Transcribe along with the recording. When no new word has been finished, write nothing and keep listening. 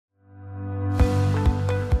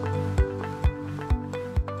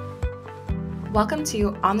Welcome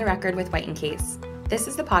to On the Record with White and Case. This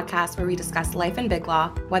is the podcast where we discuss life in Big Law,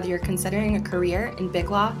 whether you're considering a career in Big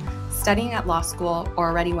Law, studying at law school, or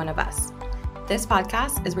already one of us. This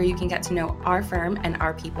podcast is where you can get to know our firm and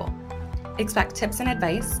our people. Expect tips and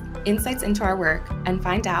advice, insights into our work, and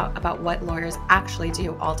find out about what lawyers actually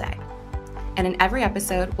do all day. And in every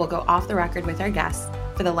episode, we'll go off the record with our guests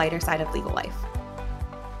for the lighter side of legal life.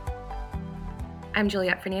 I'm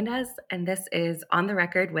Juliette Fernandez, and this is On the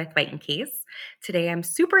Record with White and Case. Today, I'm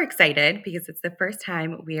super excited because it's the first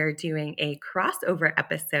time we are doing a crossover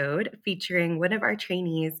episode featuring one of our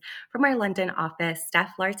trainees from our London office,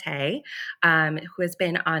 Steph Lartey, who has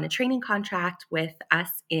been on a training contract with us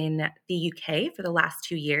in the UK for the last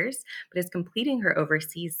 2 years, but is completing her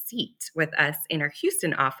overseas seat with us in our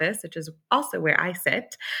Houston office, which is also where I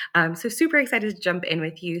sit. So super excited to jump in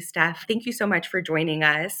with you, Steph. Thank you so much for joining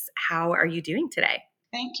us. How are you doing today?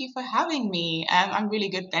 Thank you for having me. I'm really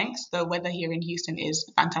good, thanks. The weather here in Houston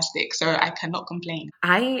is fantastic, so I cannot complain.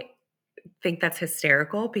 I think that's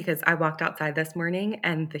hysterical because I walked outside this morning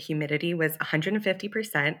and the humidity was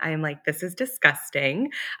 150%. I am like, this is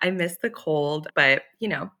disgusting. I miss the cold, but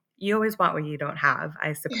you always want what you don't have,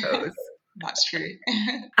 I suppose. That's true.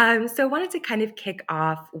 So I wanted to kind of kick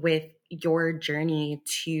off with your journey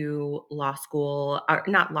to law school, or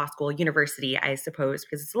not law school, university, I suppose,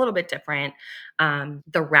 because it's a little bit different.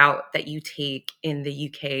 The route that you take in the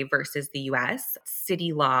UK versus the US.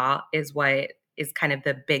 City law is what is kind of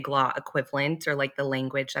the big law equivalent, or like the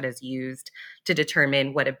language that is used to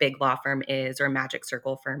determine what a big law firm is or a magic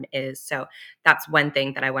circle firm is. So that's one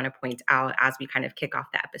thing that I want to point out as we kind of kick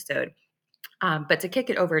off the episode. But to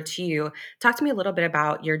kick it over to you, talk to me a little bit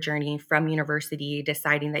about your journey from university,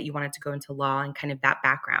 deciding that you wanted to go into law and kind of that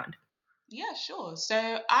background. Yeah, sure.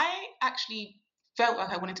 So I actually felt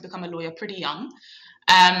like I wanted to become a lawyer pretty young.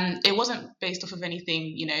 It wasn't based off of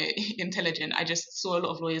anything, intelligent. I just saw a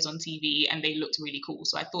lot of lawyers on TV and they looked really cool.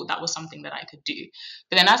 So I thought that was something that I could do.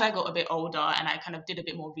 But then as I got a bit older and I kind of did a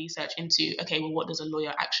bit more research into, okay, well, what does a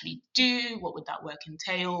lawyer actually do? What would that work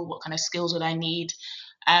entail? What kind of skills would I need?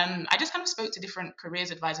 I just kind of spoke to different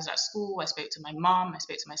careers advisors at school. I spoke to my mom, I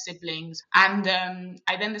spoke to my siblings, and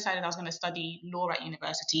I then decided I was going to study law at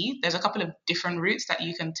university. There's a couple of different routes that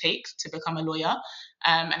you can take to become a lawyer.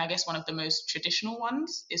 And I guess one of the most traditional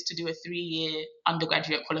ones is to do a 3-year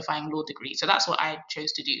undergraduate qualifying law degree. So that's what I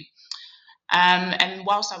chose to do. And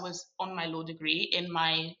whilst I was on my law degree, in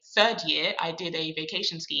my 3rd year, I did a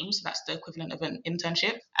vacation scheme. So that's the equivalent of an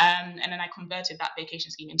internship. And then I converted that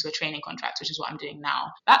vacation scheme into a training contract, which is what I'm doing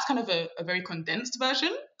now. That's kind of a very condensed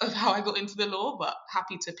version of how I got into the law, but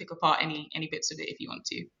happy to pick apart any bits of it if you want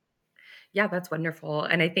to. Yeah, that's wonderful.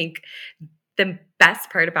 And I think the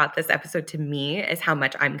best part about this episode to me is how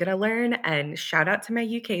much I'm going to learn. And shout out to my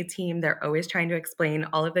UK team. They're always trying to explain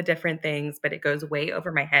all of the different things, but it goes way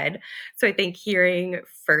over my head. So I think hearing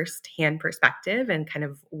firsthand perspective and kind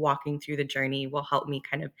of walking through the journey will help me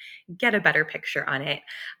kind of get a better picture on it.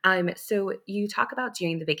 So you talk about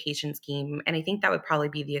doing the vacation scheme, and I think that would probably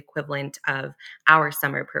be the equivalent of our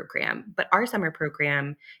summer program. But our summer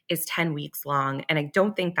program is 10 weeks long, and I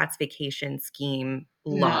don't think that's vacation scheme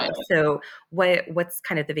law. No. So what's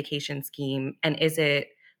kind of the vacation scheme, and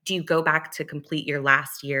do you go back to complete your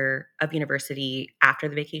last year of university after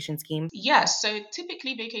the vacation scheme? Yes. So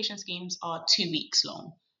typically vacation schemes are 2 weeks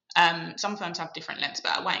long. Some firms have different lengths,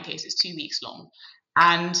 but at White & Case it's 2 weeks long.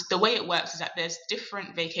 And the way it works is that there's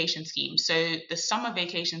different vacation schemes. So the summer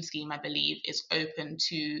vacation scheme, I believe, is open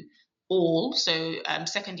to all. So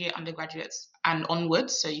 2nd year undergraduates and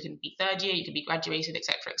onwards. So you can be 3rd year, you can be graduated,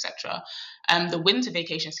 etc., etc. The winter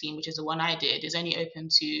vacation scheme, which is the one I did, is only open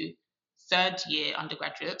to 3rd year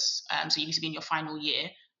undergraduates. So you need to be in your final year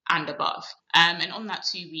and above. And on that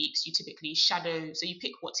 2 weeks, you typically shadow. So you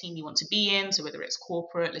pick what team you want to be in. So whether it's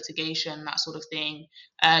corporate, litigation, that sort of thing.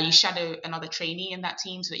 You shadow another trainee in that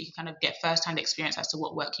team so that you can kind of get first-hand experience as to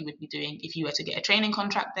what work you would be doing if you were to get a training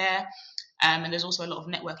contract there. And there's also a lot of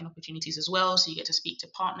networking opportunities as well. So you get to speak to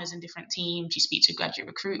partners in different teams. You speak to graduate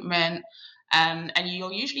recruitment. And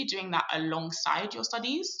you're usually doing that alongside your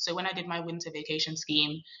studies. So when I did my winter vacation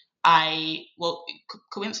scheme,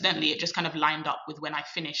 coincidentally, it just kind of lined up with when I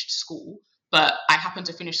finished school. But I happened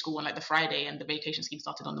to finish school on like the Friday and the vacation scheme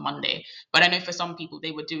started on the Monday. But I know for some people, they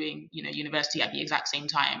were doing, university at the exact same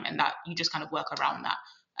time, and that you just kind of work around that.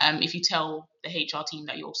 If you tell the HR team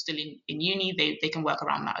that you're still in uni, they can work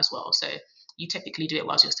around that as well. So you typically do it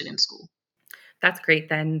whilst you're still in school. That's great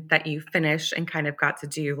then that you finished and kind of got to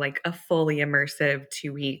do like a fully immersive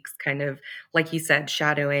 2 weeks, kind of like you said,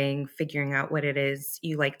 shadowing, figuring out what it is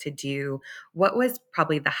you like to do. What was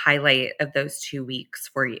probably the highlight of those 2 weeks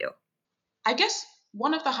for you? I guess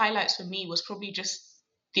one of the highlights for me was probably just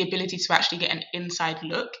the ability to actually get an inside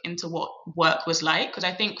look into what work was like. Because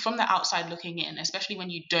I think from the outside looking in, especially when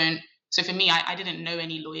you don't, so for me, I didn't know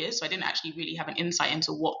any lawyers, so I didn't actually really have an insight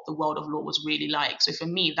into what the world of law was really like. So for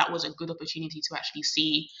me, that was a good opportunity to actually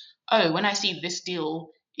see, oh, when I see this deal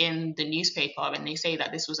in the newspaper and they say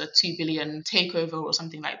that this was a 2 billion takeover or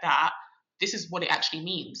something like that, this is what it actually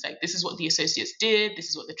means. Like, this is what the associates did, this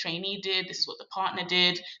is what the trainee did, this is what the partner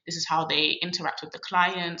did, this is how they interact with the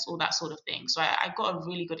clients, all that sort of thing. So I got a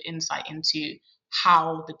really good insight into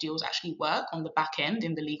how the deals actually work on the back end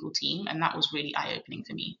in the legal team. And that was really eye opening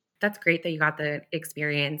for me. That's great that you got the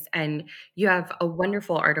experience. And you have a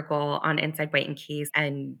wonderful article on Inside White and Case.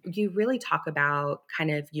 And you really talk about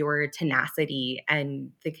kind of your tenacity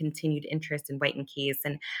and the continued interest in White and Case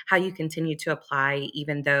and how you continue to apply,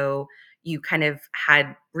 even though you kind of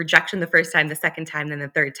had rejection the first time, the second time, then the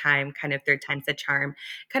third time, kind of third time's the charm.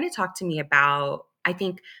 Kind of talk to me about, I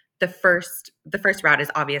think, the first route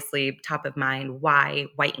is obviously top of mind. Why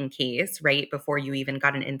White and Case, right? Before you even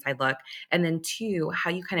got an inside look. And then two,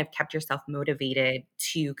 how you kind of kept yourself motivated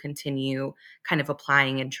to continue kind of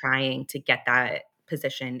applying and trying to get that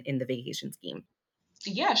position in the vacation scheme.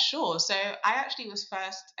 Yeah, sure. So I actually was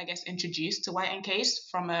first, I guess, introduced to White and Case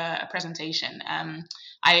from a presentation.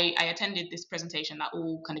 I attended this presentation that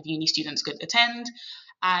all kind of uni students could attend,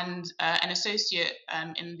 and an associate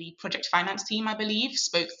in the project finance team, I believe,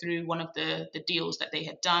 spoke through one of the deals that they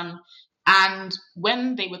had done. And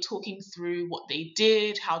when they were talking through what they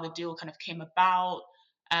did, how the deal kind of came about,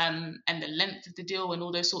 and the length of the deal and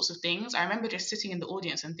all those sorts of things, I remember just sitting in the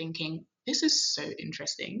audience and thinking, this is so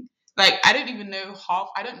interesting. Like, I don't even know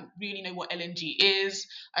I don't really know what LNG is.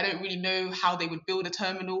 I don't really know how they would build a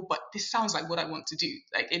terminal, but this sounds like what I want to do.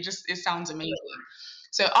 Like, it sounds amazing.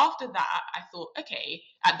 So after that, I thought, okay,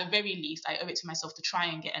 at the very least, I owe it to myself to try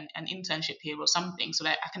and get an internship here or something so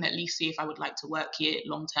that I can at least see if I would like to work here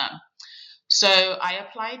long term. So I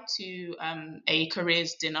applied to a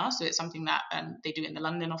careers dinner. So it's something that they do in the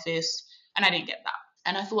London office, and I didn't get that.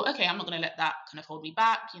 And I thought, okay, I'm not going to let that kind of hold me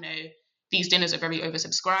back. These dinners are very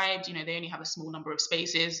oversubscribed. They only have a small number of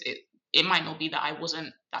spaces. It might not be that I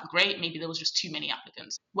wasn't that great. Maybe there was just too many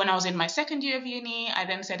applicants. When I was in my second year of uni, I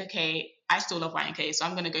then said, okay, I still love White and Case, so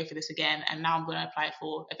I'm going to go for this again. And now I'm going to apply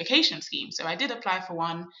for a vacation scheme. So I did apply for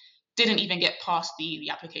one, didn't even get past the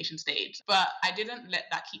application stage, but I didn't let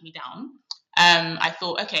that keep me down. I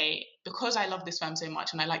thought, okay, because I love this firm so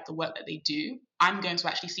much and I like the work that they do, I'm going to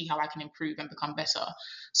actually see how I can improve and become better.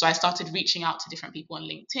 So I started reaching out to different people on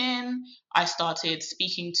LinkedIn. I started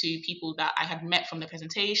speaking to people that I had met from the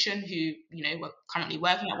presentation who, were currently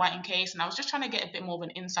working at White and Case. And I was just trying to get a bit more of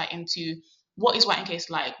an insight into what is White and Case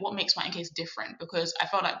like? What makes White and Case different? Because I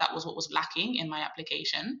felt like that was what was lacking in my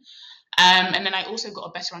application. And then I also got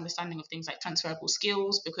a better understanding of things like transferable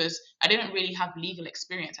skills because I didn't really have legal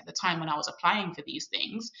experience at the time when I was applying for these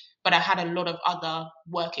things, but I had a lot of other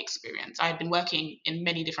work experience. I had been working in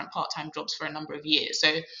many different part time jobs for a number of years.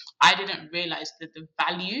 So I didn't realize that the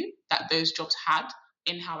value that those jobs had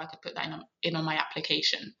in how I could put that in on my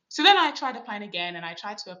application. So then I tried applying again and I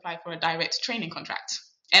tried to apply for a direct training contract.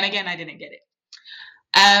 And again, I didn't get it.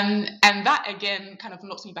 And that again kind of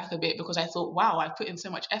knocked me back a bit because I thought, wow, I've put in so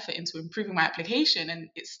much effort into improving my application and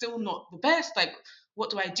it's still not the best. Like, what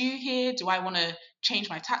do I do here? Do I want to change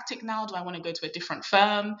my tactic now? Do I want to go to a different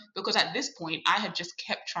firm? Because at this point, I had just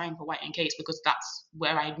kept trying for White and Case because that's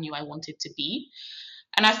where I knew I wanted to be.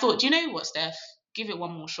 And I thought, do you know what, Steph? Give it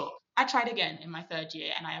one more shot. I tried again in my third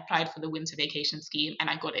year and I applied for the winter vacation scheme and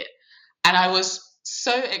I got it. And I was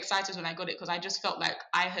so excited when I got it because I just felt like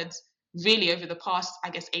I had really, over the past, I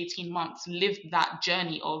guess, 18 months, lived that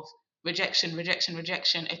journey of rejection, rejection,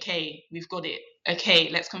 rejection. Okay, we've got it. Okay,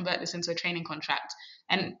 let's convert this into a training contract.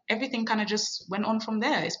 And everything kind of just went on from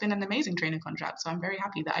there. It's been an amazing training contract. So I'm very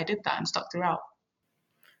happy that I did that and stuck throughout.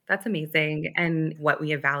 That's amazing. And what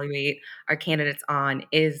we evaluate our candidates on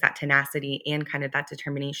is that tenacity and kind of that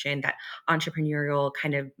determination, that entrepreneurial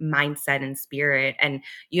kind of mindset and spirit. And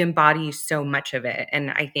you embody so much of it.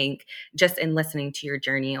 And I think just in listening to your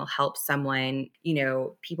journey, it'll help someone,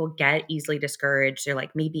 people get easily discouraged. They're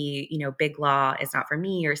like, maybe, big law is not for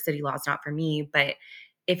me or city law is not for me. But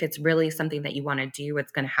if it's really something that you want to do,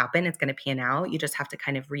 it's going to happen, it's going to pan out. You just have to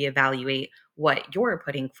kind of reevaluate what you're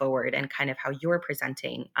putting forward and kind of how you're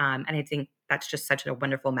presenting. And I think that's just such a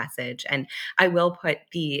wonderful message. And I will put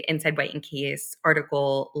the Inside White and Case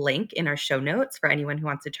article link in our show notes for anyone who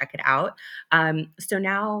wants to check it out. So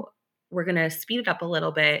now we're going to speed it up a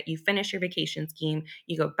little bit. You finish your vacation scheme,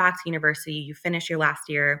 you go back to university, you finish your last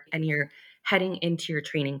year, and you're heading into your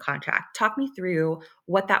training contract. Talk me through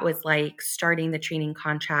what that was like starting the training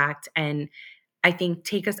contract and I think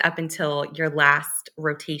take us up until your last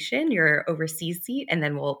rotation, your overseas seat, and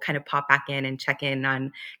then we'll kind of pop back in and check in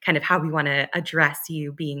on kind of how we want to address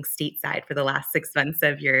you being stateside for the last 6 months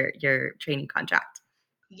of your training contract.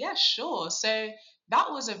 Yeah, sure. So that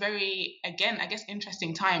was a very, again, I guess,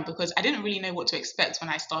 interesting time because I didn't really know what to expect when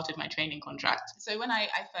I started my training contract. So when I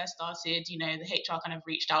first started, the HR kind of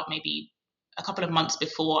reached out maybe a couple of months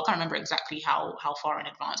before. I can't remember exactly how far in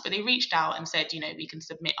advance, but they reached out and said, we can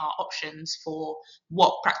submit our options for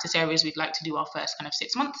what practice areas we'd like to do our first kind of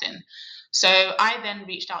 6 months in. So I then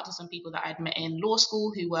reached out to some people that I'd met in law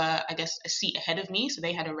school who were, I guess, a seat ahead of me. So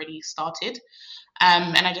they had already started.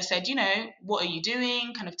 And I just said, what are you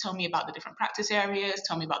doing? Kind of tell me about the different practice areas,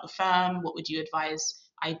 tell me about the firm, what would you advise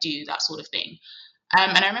I do, that sort of thing.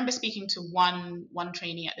 And I remember speaking to one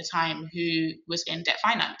trainee at the time who was in debt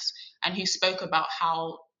finance and who spoke about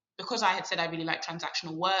how, because I had said I really like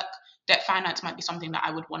transactional work, debt finance might be something that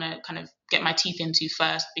I would want to kind of get my teeth into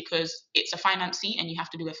first because it's a finance seat and you have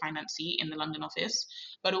to do a finance seat in the London office.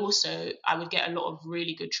 But also, I would get a lot of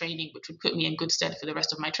really good training, which would put me in good stead for the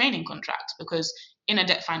rest of my training contract. Because in a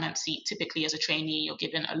debt finance seat, typically as a trainee, you're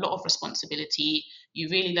given a lot of responsibility. You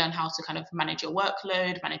really learn how to kind of manage your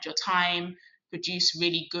workload, manage your time, produce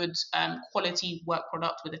really good quality work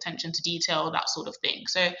product with attention to detail, that sort of thing.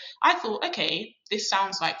 So I thought, okay, this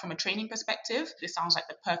sounds like, from a training perspective, this sounds like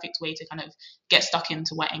the perfect way to kind of get stuck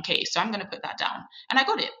into White and Case. So I'm going to put that down. And I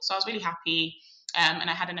got it. So I was really happy. And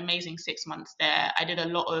I had an amazing 6 months there. I did a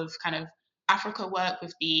lot of kind of Africa work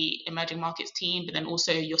with the emerging markets team, but then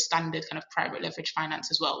also your standard kind of private leverage finance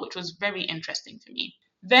as well, which was very interesting for me.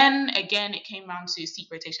 Then again, it came around to seat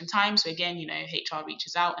rotation time. So again, HR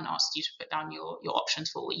reaches out and asks you to put down your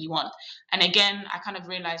options for what you want. And again, I kind of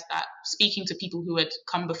realized that speaking to people who had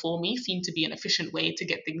come before me seemed to be an efficient way to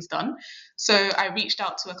get things done. So I reached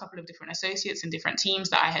out to a couple of different associates in different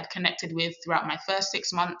teams that I had connected with throughout my first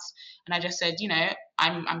 6 months. And I just said,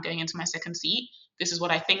 I'm going into my second seat. This is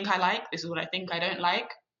what I think I like. This is what I think I don't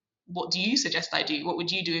like. What do you suggest I do? What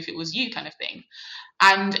would you do if it was you, kind of thing?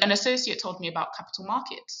 And an associate told me about capital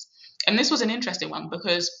markets. And this was an interesting one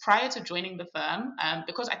because prior to joining the firm,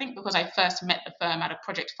 because I first met the firm at a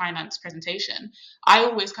project finance presentation, I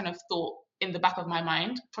always kind of thought in the back of my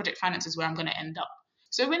mind, project finance is where I'm going to end up.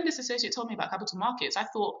 So when this associate told me about capital markets, I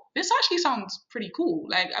thought this actually sounds pretty cool.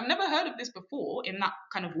 Like, I've never heard of this before in that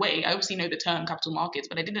kind of way. I obviously know the term capital markets,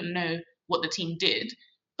 but I didn't know what the team did.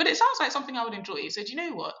 But it sounds like something I would enjoy. So do you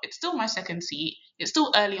know what? It's still my second seat. It's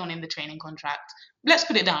still early on in the training contract. Let's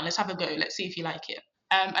put it down. Let's have a go. Let's see if you like it.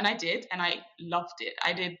 And I did, and I loved it.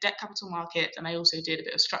 I did debt capital markets, and I also did a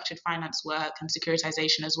bit of structured finance work and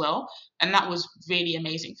securitization as well. And that was really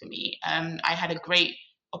amazing for me. I had a great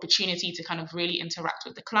opportunity to kind of really interact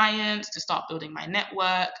with the clients, to start building my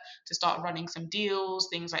network, to start running some deals,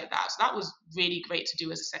 things like that. So that was really great to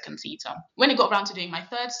do as a second seater. When it got around to doing my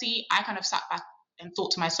third seat, I kind of sat back and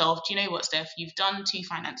thought to myself, do you know what, Steph? You've done 2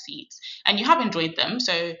 finance seats and you have enjoyed them.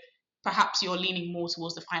 So perhaps you're leaning more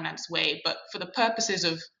towards the finance way. But for the purposes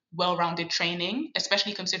of well-rounded training,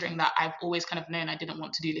 especially considering that I've always kind of known I didn't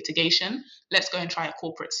want to do litigation, let's go and try a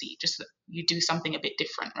corporate seat, just so that you do something a bit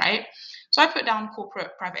different, right? So I put down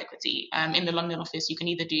corporate private equity. In the London office, you can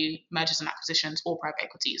either do mergers and acquisitions or private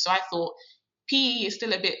equity. So I thought PE is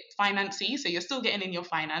still a bit financy, so you're still getting in your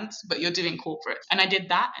finance, but you're doing corporate. And I did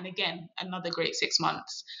that, and again, another great 6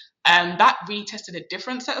 months. That really tested a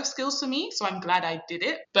different set of skills for me, so I'm glad I did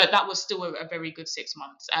it. But that was still a very good 6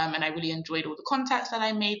 months, and I really enjoyed all the contacts that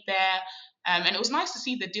I made there. And it was nice to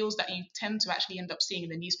see the deals that you tend to actually end up seeing in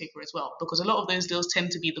the newspaper as well, because a lot of those deals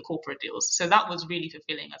tend to be the corporate deals. So that was really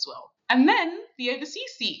fulfilling as well. And then the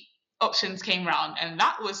overseas seat options came round, and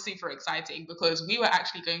that was super exciting because we were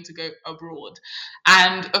actually going to go abroad.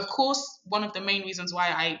 And of course, one of the main reasons why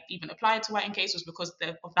I even applied to White and Case was because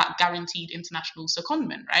of that guaranteed international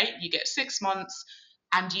secondment, right? You get 6 months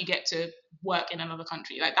and you get to work in another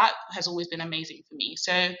country. Like, that has always been amazing for me.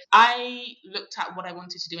 So I looked at what I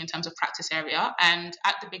wanted to do in terms of practice area. And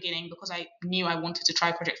at the beginning, because I knew I wanted to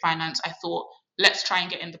try project finance, I thought, let's try and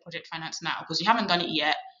get into project finance now because you haven't done it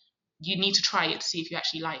yet. You need to try it to see if you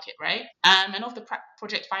actually like it, right? And of the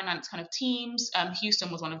project finance kind of teams,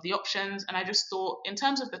 Houston was one of the options. And I just thought, in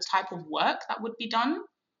terms of the type of work that would be done,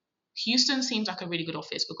 Houston seems like a really good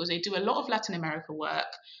office because they do a lot of Latin America work,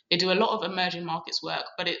 they do a lot of emerging markets work,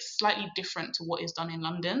 but it's slightly different to what is done in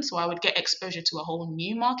London. So I would get exposure to a whole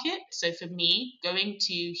new market. So for me, going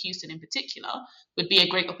to Houston in particular would be a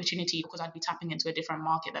great opportunity because I'd be tapping into a different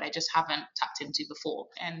market that I just haven't tapped into before.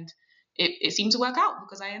 And it seemed to work out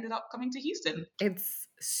because I ended up coming to Houston. It's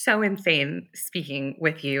so insane speaking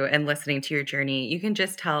with you and listening to your journey. You can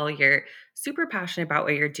just tell you're super passionate about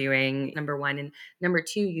what you're doing, number one. And number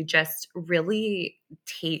two, you just really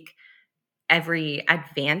take every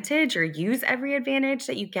advantage or use every advantage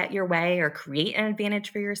that you get your way or create an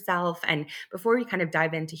advantage for yourself. And before we kind of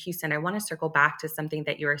dive into Houston, I want to circle back to something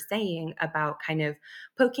that you were saying about kind of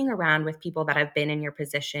poking around with people that have been in your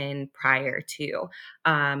position prior to,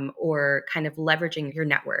 or kind of leveraging your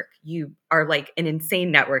network. You are like an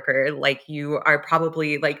insane networker. Like you are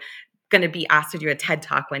probably like going to be asked to do a TED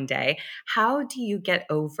talk one day. How do you get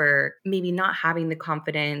over maybe not having the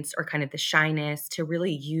confidence or kind of the shyness to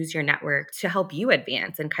really use your network to help you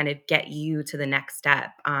advance and kind of get you to the next step?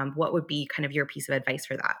 What would be kind of your piece of advice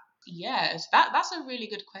for that? Yes, that's a really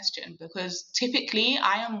good question because typically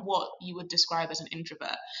I am what you would describe as an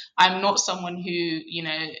introvert. I'm not someone who,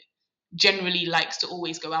 generally likes to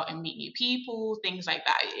always go out and meet new people, things like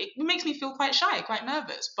that. It makes me feel quite shy, quite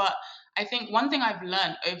nervous. But I think one thing I've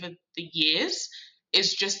learned over the years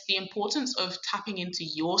is just the importance of tapping into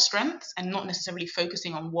your strengths and not necessarily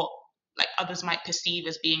focusing on what like others might perceive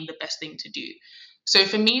as being the best thing to do. So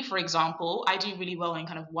for me, for example, I do really well in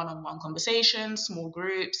kind of one-on-one conversations, small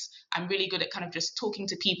groups. I'm really good at kind of just talking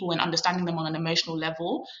to people and understanding them on an emotional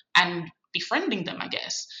level and befriending them, I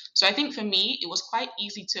guess. So I think for me, it was quite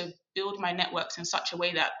easy to build my networks in such a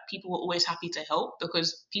way that people were always happy to help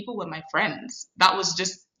because people were my friends. That was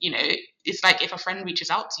just, it's like if a friend reaches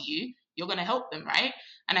out to you, you're going to help them, right?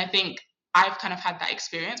 And I think I've kind of had that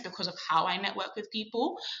experience because of how I network with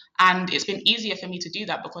people. And it's been easier for me to do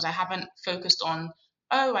that because I haven't focused on,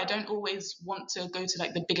 oh, I don't always want to go to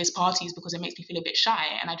like the biggest parties because it makes me feel a bit shy.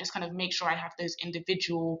 And I just kind of make sure I have those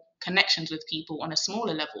individual connections with people on a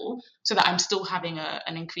smaller level so that I'm still having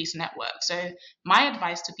an increased network. So my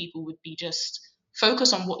advice to people would be just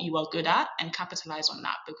focus on what you are good at and capitalize on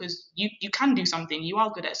that because you can do something, you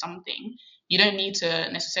are good at something. You don't need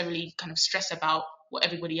to necessarily kind of stress about what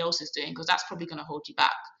everybody else is doing because that's probably going to hold you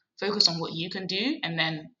back. Focus on what you can do and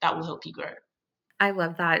then that will help you grow. I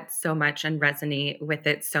love that so much and resonate with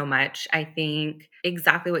it so much. I think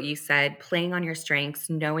exactly what you said, playing on your strengths,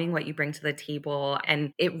 knowing what you bring to the table.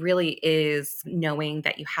 And it really is knowing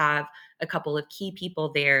that you have a couple of key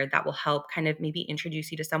people there that will help kind of maybe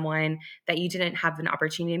introduce you to someone that you didn't have an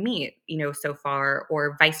opportunity to meet, so far,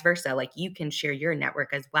 or vice versa. Like you can share your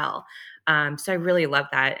network as well. So I really love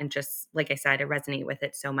that. And just like I said, I resonate with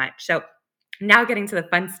it so much. So now getting to the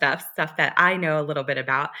fun stuff that I know a little bit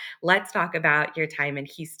about. Let's talk about your time in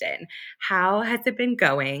Houston. How has it been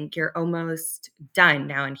going? You're almost done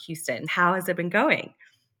now in Houston. How has it been going?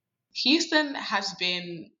 Houston has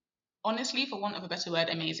been, honestly, for want of a better word,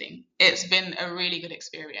 amazing. It's been a really good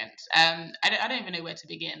experience. I don't even know where to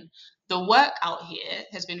begin. The work out here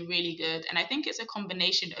has been really good, and I think it's a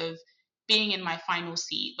combination of being in my final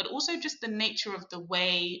seat, but also just the nature of the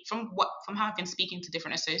way, from how I've been speaking to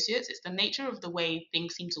different associates, it's the nature of the way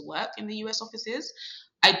things seem to work in the US offices.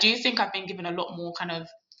 I do think I've been given a lot more kind of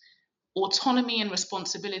autonomy and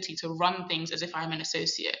responsibility to run things as if I'm an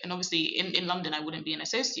associate. And obviously in London, I wouldn't be an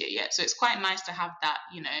associate yet. So it's quite nice to have that,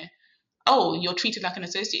 oh, you're treated like an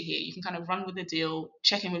associate here. You can kind of run with the deal,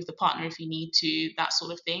 check in with the partner if you need to, that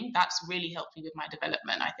sort of thing. That's really helped me with my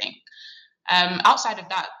development, I think. Outside of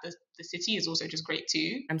that, the city is also just great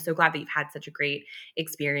too. I'm so glad that you've had such a great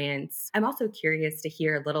experience. I'm also curious to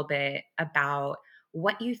hear a little bit about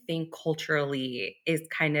what you think culturally is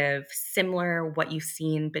kind of similar, what you've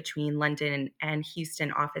seen between London and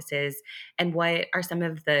Houston offices, and what are some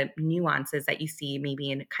of the nuances that you see maybe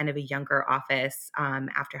in kind of a younger office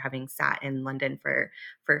after having sat in London for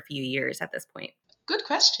a few years at this point. Good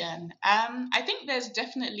question. I think there's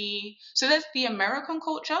definitely so there's the American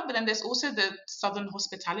culture, but then there's also the Southern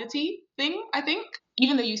hospitality thing, I think.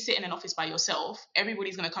 Even though you sit in an office by yourself,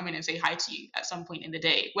 everybody's going to come in and say hi to you at some point in the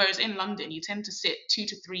day. Whereas in London, you tend to sit 2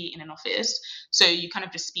 to 3 in an office. So you kind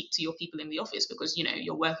of just speak to your people in the office because,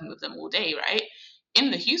 you're working with them all day, right? In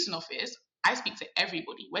the Houston office, I speak to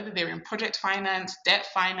everybody, whether they're in project finance, debt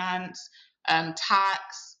finance,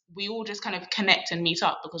 tax. We all just kind of connect and meet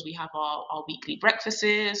up because we have our weekly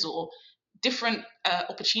breakfasts or different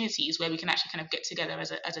opportunities where we can actually kind of get together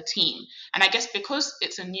as a team. And I guess because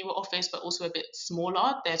it's a newer office but also a bit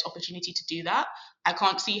smaller, there's opportunity to do that. I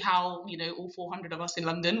can't see how, all 400 of us in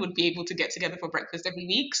London would be able to get together for breakfast every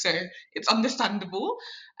week. So it's understandable.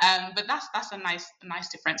 But that's a nice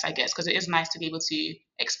difference, I guess, because it is nice to be able to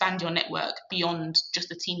expand your network beyond just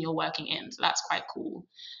the team you're working in. So that's quite cool.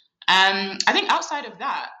 I think outside of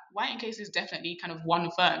that, White and Case is definitely kind of one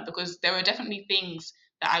firm because there are definitely things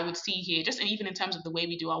that I would see here, just even in terms of the way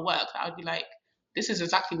we do our work, that I would be like, this is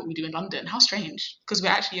exactly what we do in London. How strange, because we're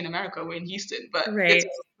actually in America, we're in Houston, but it's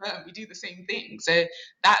Right. we do the same thing. So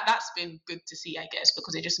that's been good to see, I guess,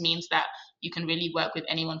 because it just means that you can really work with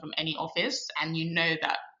anyone from any office, and you know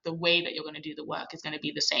that the way that you're going to do the work is going to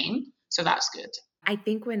be the same. So that's good. I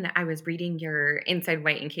think when I was reading your Inside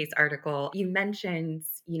White and Case article, you mentioned,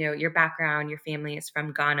 your background, your family is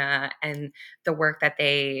from Ghana and the work that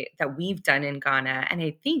we've done in Ghana.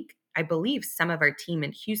 And I believe some of our team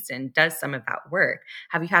in Houston does some of that work.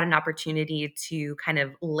 Have you had an opportunity to kind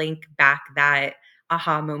of link back that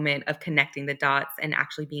aha moment of connecting the dots and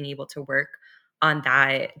actually being able to work on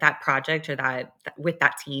that project or that with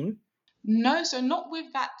that team? No, so not with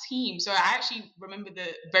that team. So I actually remember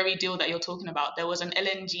the very deal that you're talking about. There was an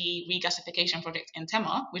LNG regasification project in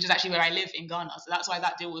Tema, which is actually where I live in Ghana. So that's why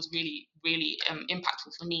that deal was really, really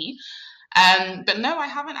impactful for me. But no, I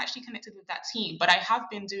haven't actually connected with that team, but I have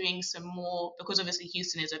been doing some more because obviously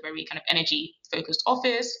Houston is a very kind of energy focused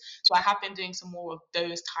office. So I have been doing some more of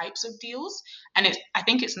those types of deals. And I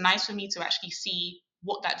think it's nice for me to actually see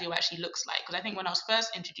what that deal actually looks like. Because I think when I was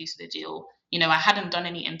first introduced to the deal, I hadn't done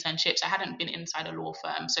any internships, I hadn't been inside a law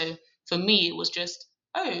firm. So for me, it was just,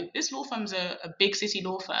 oh, this law firm's a big city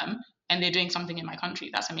law firm and they're doing something in my country.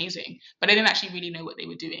 That's amazing. But I didn't actually really know what they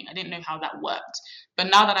were doing. I didn't know how that worked. But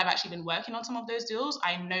now that I've actually been working on some of those deals,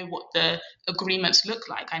 I know what the agreements look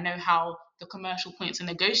like. I know how the commercial points are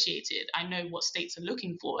negotiated. I know what states are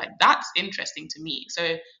looking for. Like that's interesting to me.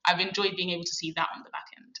 So I've enjoyed being able to see that on the back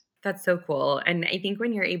end. That's so cool. And I think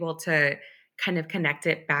when you're able to kind of connect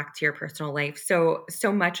it back to your personal life, so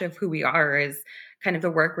much of who we are is kind of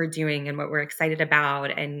the work we're doing and what we're excited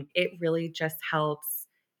about. And it really just helps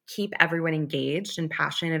keep everyone engaged and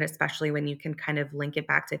passionate, especially when you can kind of link it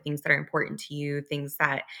back to things that are important to you, things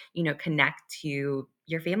that, connect to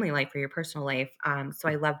your family life or your personal life. So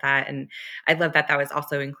I love that. And I love that that was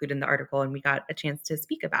also included in the article and we got a chance to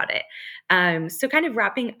speak about it. So kind of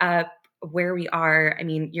wrapping up where we are, I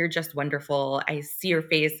mean, you're just wonderful. I see your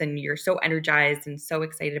face and you're so energized and so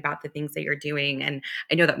excited about the things that you're doing. And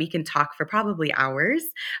I know that we can talk for probably hours,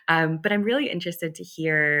 but I'm really interested to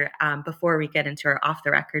hear before we get into our off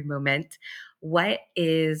the record moment, what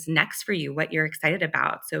is next for you, what you're excited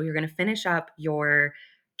about. So you're going to finish up your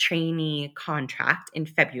trainee contract in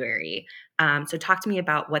February. So talk to me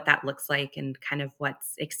about what that looks like and kind of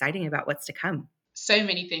what's exciting about what's to come. So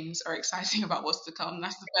many things are exciting about what's to come.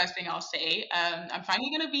 That's the first thing I'll say. I'm finally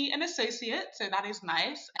going to be an associate, so that is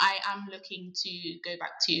nice. I am looking to go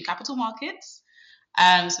back to capital markets.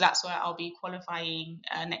 So that's where I'll be qualifying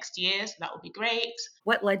next year. So that will be great.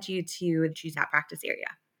 What led you to choose that practice area?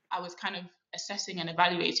 I was kind of assessing and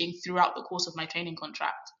evaluating throughout the course of my training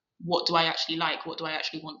contract. What do I actually like? What do I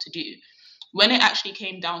actually want to do? When it actually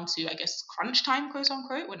came down to, I guess, crunch time, quote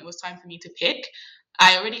unquote, when it was time for me to pick,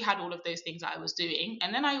 I already had all of those things that I was doing.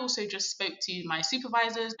 And then I also just spoke to my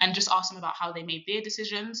supervisors and just asked them about how they made their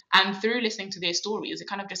decisions. And through listening to their stories, it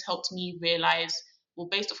kind of just helped me realize, well,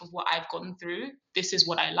 based off of what I've gone through, this is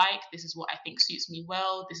what I like. This is what I think suits me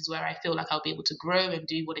well. This is where I feel like I'll be able to grow and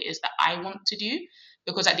do what it is that I want to do.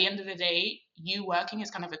 Because at the end of the day, you working is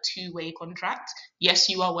kind of a two-way contract. Yes,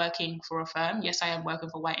 you are working for a firm. Yes, I am working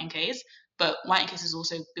for White and Case, but White and Case is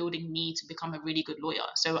also building me to become a really good lawyer.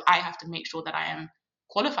 So I have to make sure that I am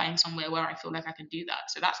qualifying somewhere where I feel like I can do that.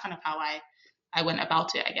 So that's kind of how I went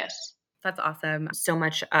about it, I guess. That's awesome. So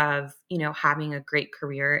much of, having a great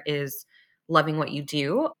career is loving what you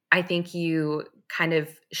do. I think you kind of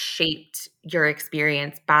shaped your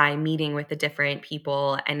experience by meeting with the different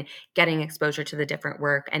people and getting exposure to the different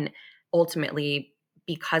work and ultimately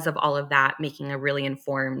because of all of that making a really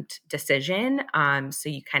informed decision, so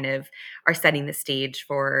you kind of are setting the stage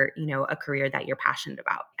for a career that you're passionate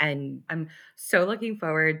about. And I'm so looking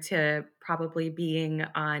forward to probably being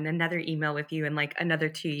on another email with you in like another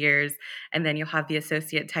 2 years, and then you'll have the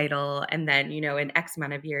associate title, and then in X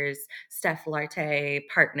amount of years, Steph Larte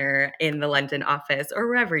partner in the London office or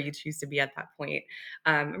wherever you choose to be at that point.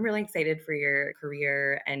 I'm really excited for your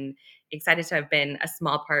career and excited to have been a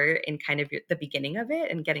small part in kind of the beginning of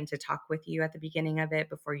it and getting to talk with you at the beginning of it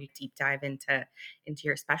before you deep dive into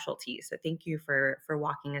your specialty. So thank you for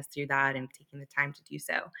walking us through that and taking the time to do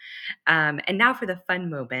so. And now for the fun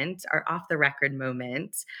moment, our off the record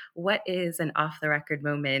moment. What is an off the record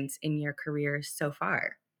moment in your career so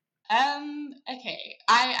far? Okay.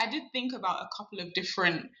 I did think about a couple of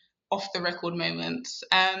different off the record moments.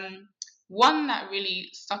 One that really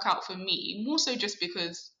stuck out for me, more so just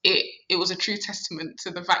because it was a true testament to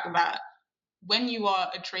the fact that when you are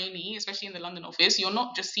a trainee, especially in the London office, you're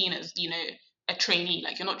not just seen as, a trainee.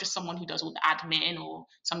 Like, you're not just someone who does all the admin or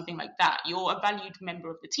something like that. You're a valued member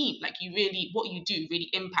of the team. Like, you really, what you do really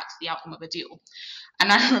impacts the outcome of a deal.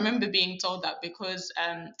 And I remember being told that because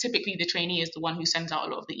typically the trainee is the one who sends out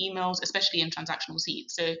a lot of the emails, especially in transactional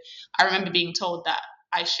seats. So I remember being told that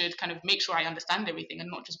I should kind of make sure I understand everything and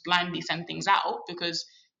not just blindly send things out, because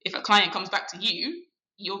if a client comes back to you,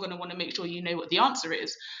 you're going to want to make sure you know what the answer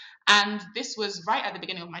is. And this was right at the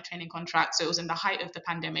beginning of my training contract. So it was in the height of the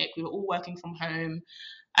pandemic. We were all working from home.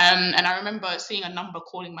 And I remember seeing a number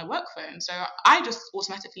calling my work phone. So I just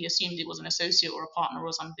automatically assumed it was an associate or a partner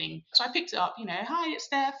or something. So I picked it up, hi, it's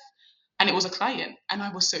Steph. And it was a client. And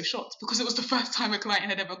I was so shocked because it was the first time a client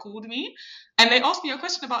had ever called me. And they asked me a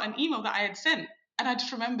question about an email that I had sent. And I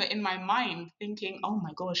just remember in my mind thinking, oh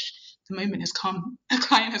my gosh, the moment has come. A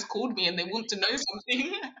client has called me and they want to know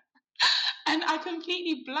something. And I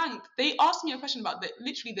completely blanked. They asked me a question about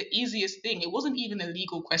literally the easiest thing. It wasn't even a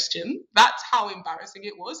legal question. That's how embarrassing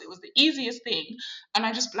it was. It was the easiest thing. And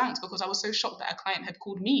I just blanked because I was so shocked that a client had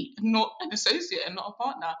called me, not an associate and not a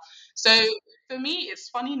partner. So for me, it's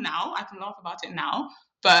funny now. I can laugh about it now.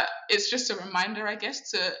 But it's just a reminder, I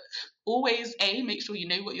guess, to always, A, make sure you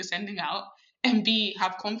know what you're sending out, and B,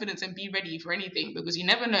 have confidence and be ready for anything, because you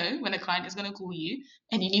never know when a client is going to call you,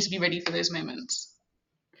 and you need to be ready for those moments.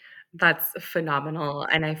 That's phenomenal,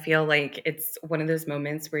 and I feel like it's one of those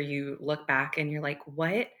moments where you look back and you're like,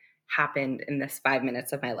 "What happened in this 5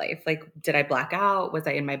 minutes of my life? Like, did I black out? Was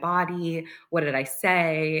I in my body? What did I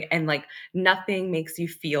say?" And, like, nothing makes you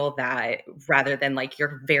feel that rather than, like,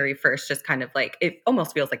 your very first just kind of like it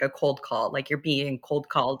almost feels like a cold call, like you're being cold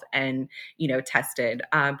called and, tested.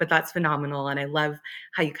 But that's phenomenal, and I love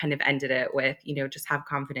how you kind of ended it with, just have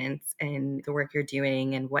confidence in the work you're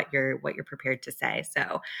doing and what you're prepared to say.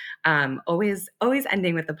 So, always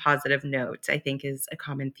ending with a positive note, I think, is a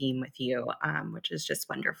common theme with you, which is just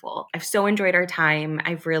wonderful. I've so enjoyed our time.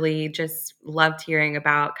 I've really just loved hearing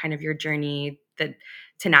about kind of your journey, the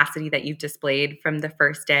tenacity that you've displayed from the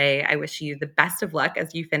first day. I wish you the best of luck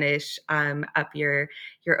as you finish up your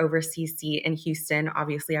overseas seat in Houston.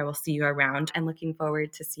 Obviously, I will see you around, and looking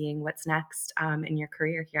forward to seeing what's next in your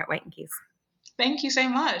career here at White & Case. Thank you so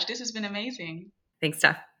much. This has been amazing. Thanks,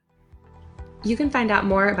 Steph. You can find out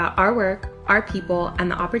more about our work, our people,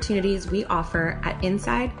 and the opportunities we offer at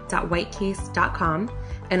inside.whitecase.com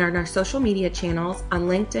and on our social media channels on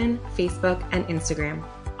LinkedIn, Facebook, and Instagram.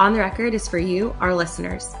 On the Record is for you, our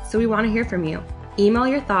listeners, so we want to hear from you. Email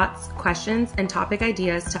your thoughts, questions, and topic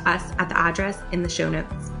ideas to us at the address in the show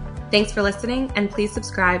notes. Thanks for listening, and please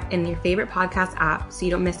subscribe in your favorite podcast app so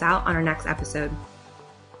you don't miss out on our next episode.